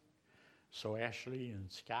 Right? So Ashley and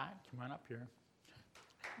Scott, come on up here.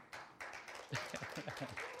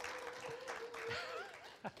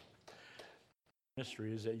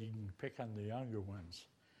 Mystery is that you can pick on the younger ones.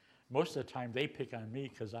 Most of the time they pick on me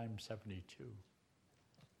because I'm 72.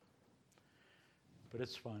 But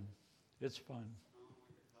it's fun. It's fun.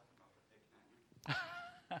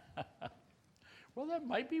 Well, that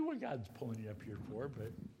might be what God's pulling you up here for,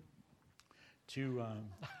 but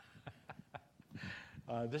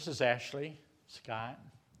this is Ashley, Scott.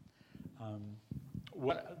 I'm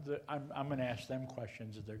going to ask them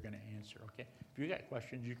questions that they're going to answer, okay? If you got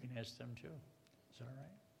questions, you can ask them too. Is that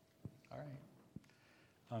all right?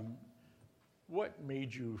 All right. What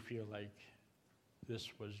made you feel like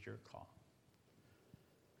this was your call?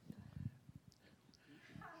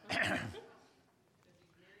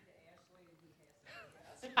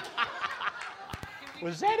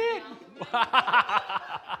 Was that it?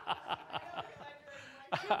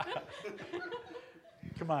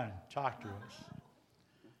 Come on, talk to us.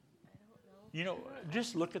 You know,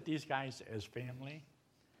 just look at these guys as family,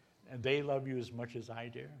 and they love you as much as I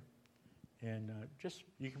do. And just,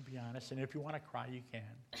 you can be honest, and if you want to cry, you can.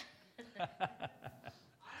 I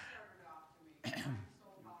started off to me, I'm so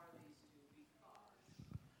proud of these two because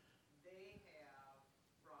they have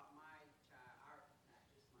brought my child, not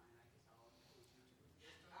just mine, I guess I'll include you too.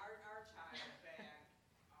 Our child back,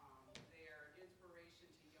 their inspiration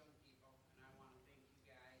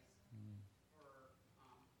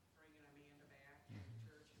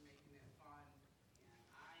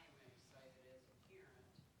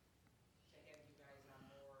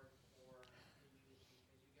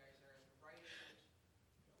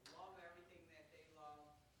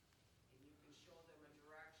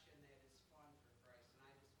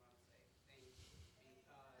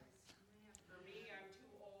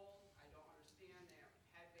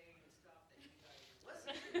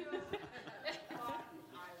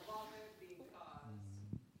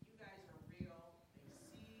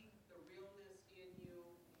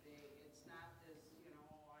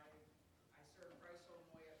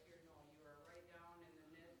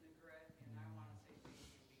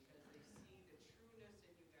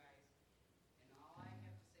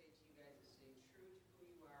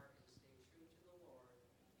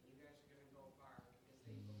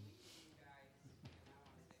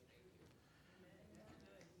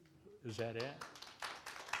Is that it?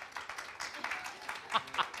 All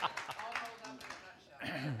rolled up in a nutshell.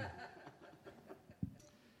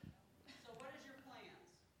 So what is your plans?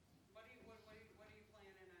 What are you planning on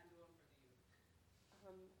doing for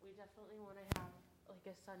the youth? We definitely want to have like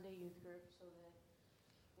a Sunday youth group so that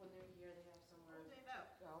when they're here, they have somewhere Hold it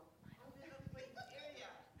up. to go. Hold it up, wait, area.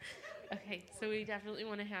 Okay, so we definitely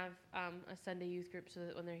want to have a Sunday youth group so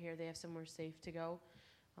that when they're here, they have somewhere safe to go.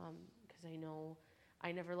 Because I know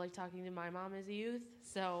I never liked talking to my mom as a youth,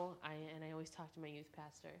 so I always talk to my youth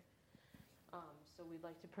pastor. So we'd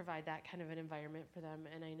like to provide that kind of an environment for them,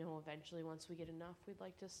 and I know eventually once we get enough, we'd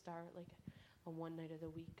like to start like a one night of the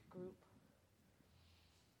week group.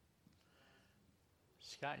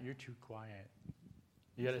 Scott, you're too quiet.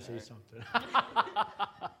 You got to say something.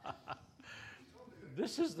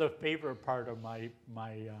 This is the favorite part of my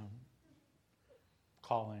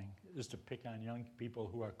calling, is to pick on young people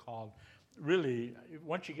who are called. Really,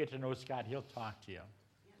 once you get to know Scott, he'll talk to you.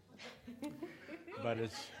 But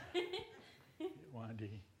it's,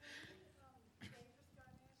 Wandy.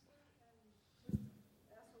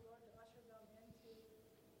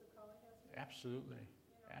 Absolutely,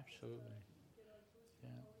 absolutely.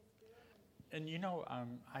 Yeah. And you know,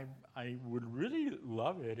 I would really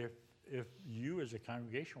love it if you as a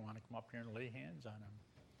congregation want to come up here and lay hands on them.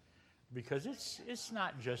 Because it's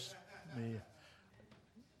not just me.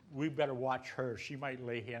 We better watch her. She might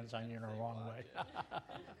lay hands on you in the wrong way.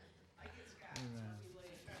 Amen.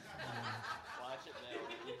 Watch it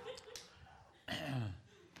now.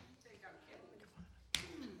 Think I'm kidding.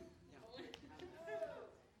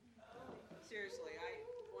 Seriously,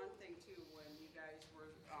 one thing too, when you guys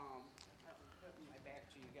were, putting my back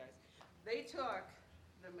to you guys, they took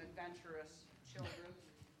them adventurous children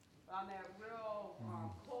on that real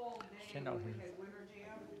cold day Stand out when we here. had winter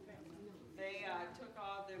jam. They took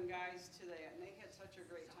all them guys to that, and they had such a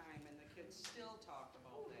great time, and the kids still talk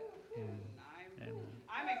about that. And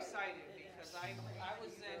I'm excited because I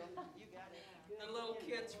was in the little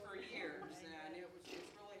kids for years, and it's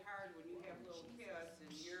really hard when you have little kids and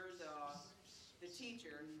you're the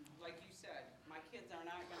teacher. Like you said, my kids are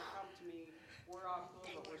not gonna come to me, we're off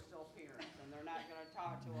school, but we're still parents, and they're not gonna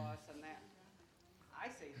talk to us and that. I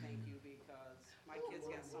say thank you because my kids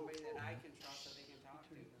got somebody that I can trust that they can talk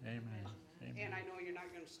to. Amen. And I know you're not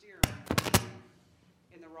gonna steer them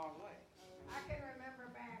in the wrong way. I can remember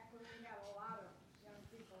back when we had a lot of young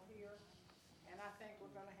people here, and I think we're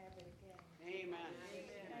gonna have it again. Amen.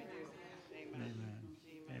 I do. Amen.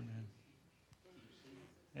 Amen.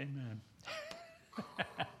 Amen.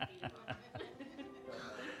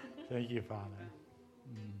 Thank you, Father.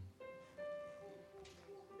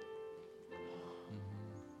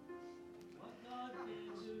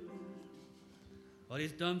 What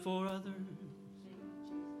he's done for others,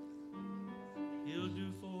 he'll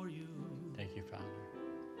do for you. Thank you, Father.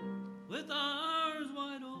 With arms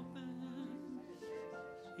wide open,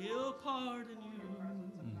 he'll pardon you.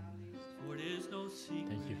 For it is no secret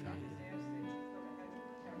Thank you, Father.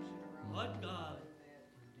 what God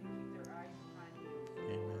Keep their eyes upon you.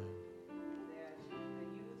 Amen. That the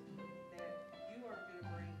youth that you are gonna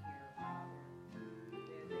bring here, Father,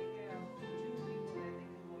 that they have two people that they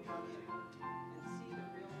can look up to and see the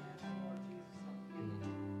realness, Lord Jesus, of you.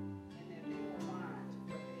 And that they will want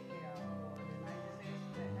what they have, Lord. And I just ask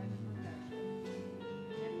for that hedge of protection.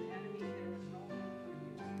 And the enemy, there is no room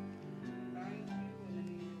for you. Bind you in the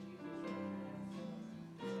name of Jesus Christ.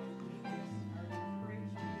 So we just are gonna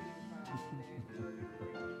praise you, Father, that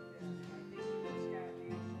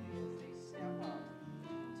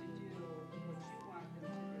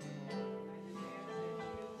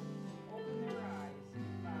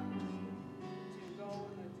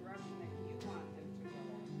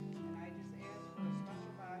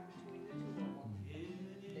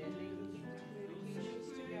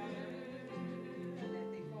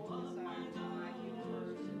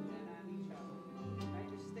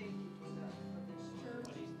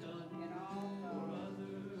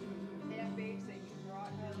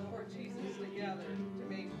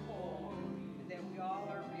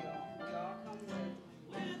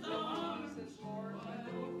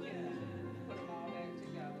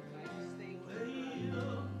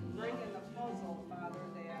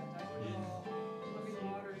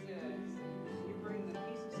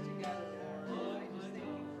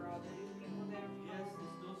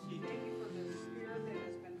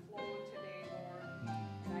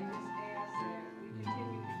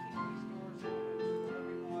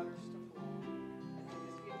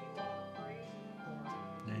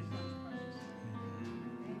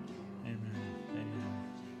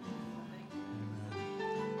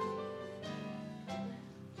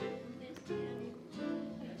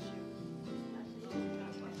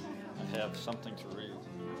have something to read.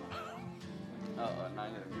 Now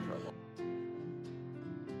you're in trouble.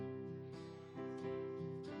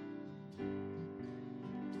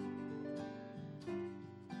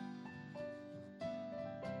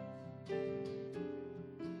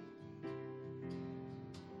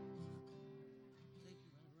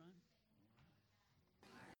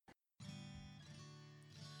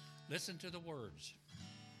 Listen to the words.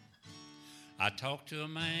 I talked to a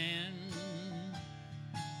man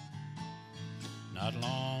not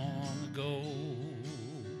long ago,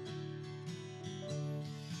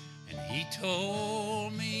 and he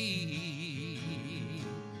told me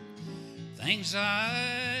things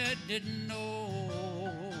I didn't know.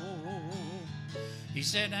 He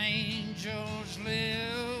said angels live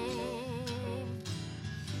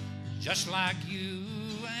just like you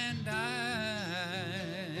and I,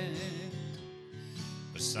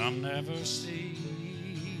 but some never see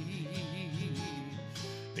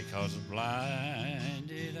because of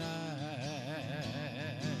blinded eyes.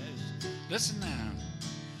 Listen now,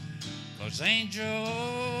 'cause angels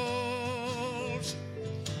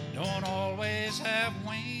don't always have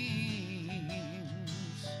wings.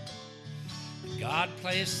 God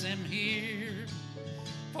placed them here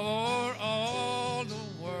for all the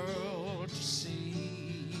world to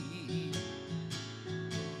see.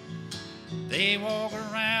 They walk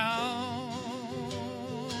around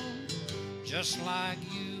just like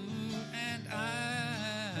you and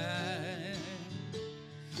I,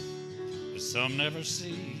 but some never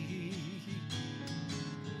see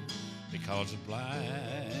because of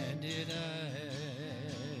blinded eyes.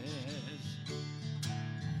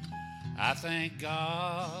 I thank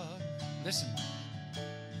God, listen,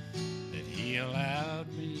 that He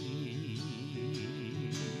allowed me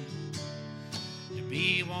to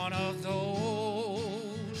be one of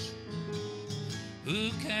those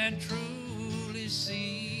who can truly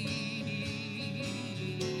see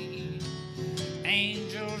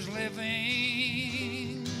angels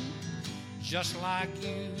living just like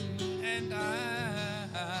you and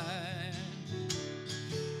I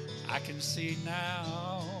can see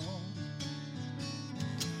now.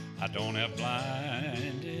 I don't have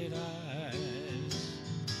blinded eyes,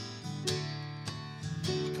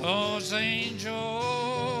 'cause angels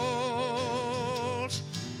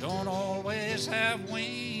don't always have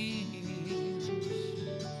wings.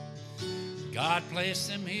 God placed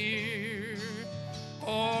them here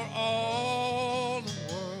for all the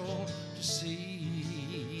world to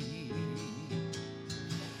see.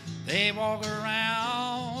 They walk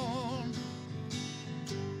around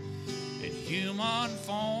in human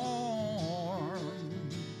form,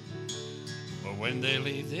 but when they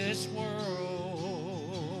leave this world,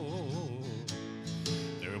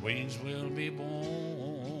 their wings will be born.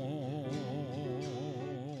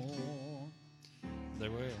 They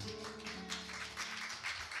will.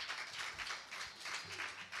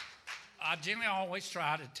 I generally always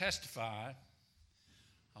try to testify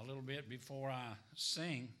a little bit before I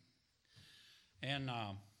sing. And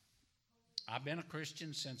I've been a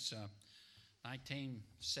Christian since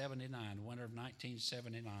 1979, the winter of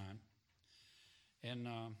 1979. And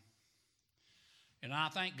I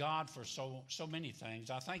thank God for so many things.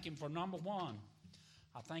 I thank Him for number one.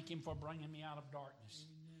 I thank Him for bringing me out of darkness.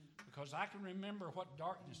 Because I can remember what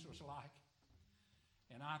darkness was like.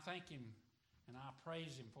 And I thank Him and I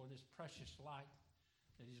praise Him for this precious light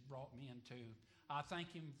that He's brought me into. I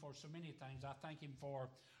thank Him for so many things. I thank Him for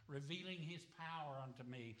revealing His power unto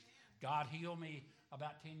me. God healed me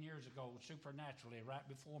about 10 years ago supernaturally right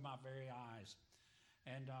before my very eyes.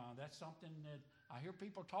 And that's something that I hear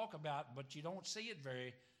people talk about, but you don't see it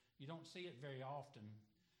very often.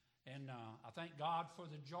 And I thank God for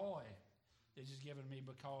the joy that He's given me,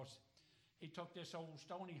 because He took this old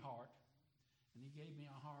stony heart and He gave me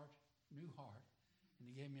a new heart, and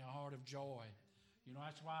He gave me a heart of joy. You know,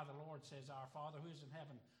 that's why the Lord says, "Our Father who is in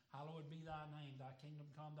heaven, hallowed be thy name. Thy kingdom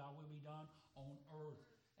come, thy will be done on earth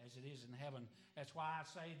as it is in heaven." That's why I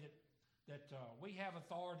say that we have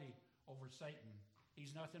authority over Satan.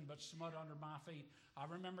 He's nothing but smut under my feet. I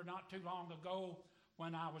remember not too long ago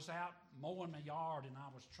when I was out mowing my yard, and I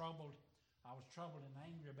was troubled and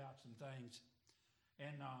angry about some things.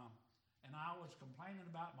 And I was complaining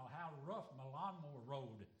about how rough my lawnmower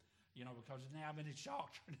rode, you know, because now I've been in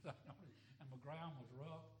shock and my ground was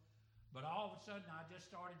rough. But all of a sudden I just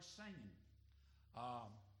started singing,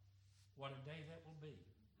 "What a Day That Will Be."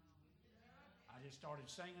 I just started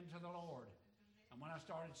singing to the Lord. And when I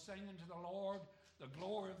started singing to the Lord, the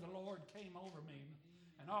glory of the Lord came over me.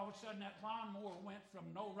 And all of a sudden that lawnmower went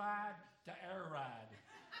from no ride to air ride.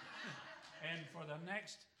 And for the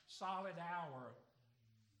next solid hour,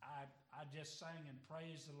 I just sang and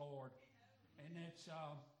praised the Lord And it's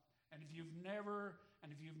and if you've never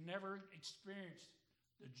experienced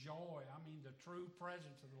the joy, I mean the true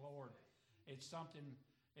presence of the Lord, it's something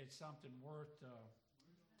worth to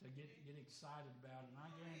get excited about. And I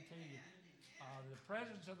guarantee you, the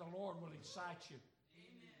presence of the Lord will excite you.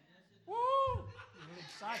 Woo! It will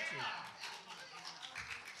excite you.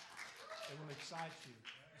 It will excite you.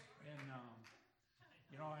 And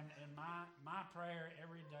you know, and my prayer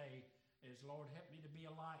every day is, Lord, help me to be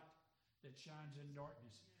a light that shines in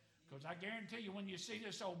darkness. Because I guarantee you, when you see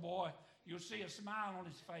this old boy, you'll see a smile on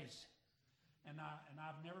his face. And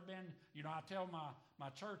I've never been, you know, I tell my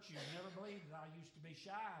church, you never believe that I used to be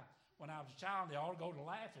shy. When I was a child, they all go to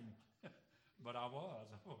laughing. But I was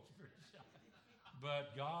very shy.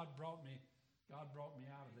 But God brought me out of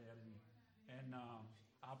that. And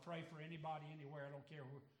I'll pray for anybody, anywhere, I don't care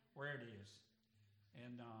where it is.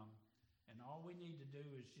 And all we need to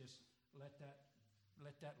do is just let that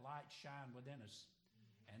light shine within us.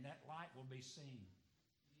 And that light will be seen.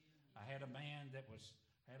 I had a man that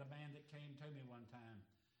came to me one time,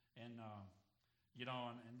 and you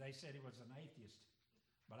know, and they said he was an atheist,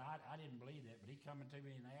 but I didn't believe that. But he come to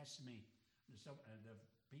me and asked me. The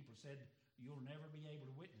people said, "You'll never be able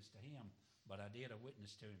to witness to him," but I did a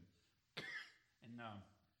witness to him. And I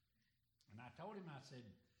told him, I said,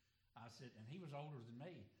 and he was older than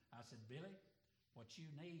me. I said, "Billy, what you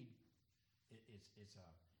need it's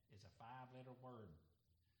a 5-letter word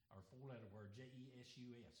or 4-letter word,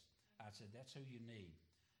 Jesus. I said, that's who you need."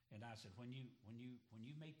 And I said, when you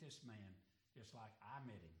meet this man, just like I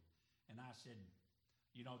met him, and I said,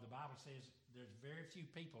 you know, the Bible says there's very few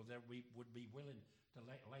people that we would be willing to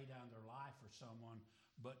lay down their life for someone,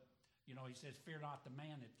 but you know, he says, fear not the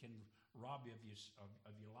man that can rob you of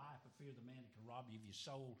your life, but fear the man that can rob you of your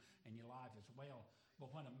soul and your life as well.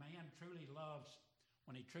 But when a man truly loves,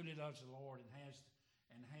 when he truly loves the Lord and has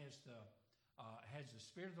the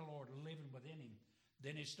Spirit of the Lord living within him,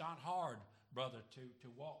 then it's not hard, brother, to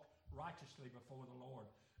walk righteously before the Lord.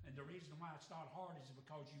 And the reason why it's not hard is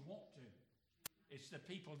because you want to. It's the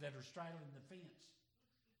people that are straddling the fence.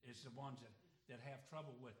 It's the ones that have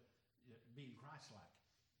trouble with being Christ-like.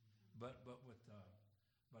 But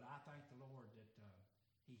I thank the Lord that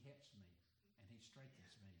He helps me and He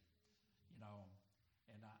strengthens me, you know,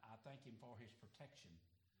 and I thank Him for His protection.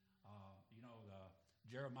 You know,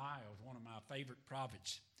 Jeremiah was one of my favorite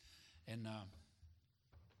prophets, and you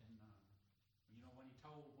know, when he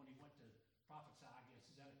went to prophesy against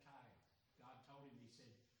Zedekiah, God told him, He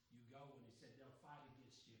said, "You go," and He said, "They'll fight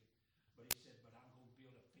against you," but He said, "But I'm going to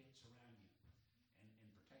build a fence around you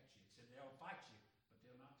and protect you." He said, "They'll fight you, but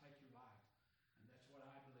they'll not take your life." And that's what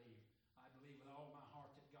I believe. I believe with all my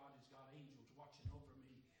heart that God has got angels watching over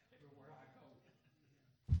me everywhere I go.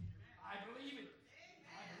 I believe it.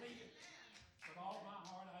 I believe it. With all my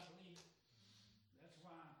heart, I believe it. That's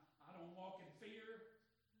why I don't walk in fear.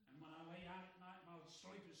 And when I lay down at night, my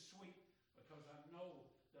sleep is sweet because I know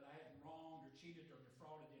that I haven't wronged or cheated or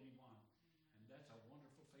defrauded anyone. And that's a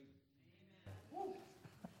wonderful feeling. Woo.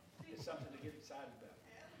 It's something to get excited about.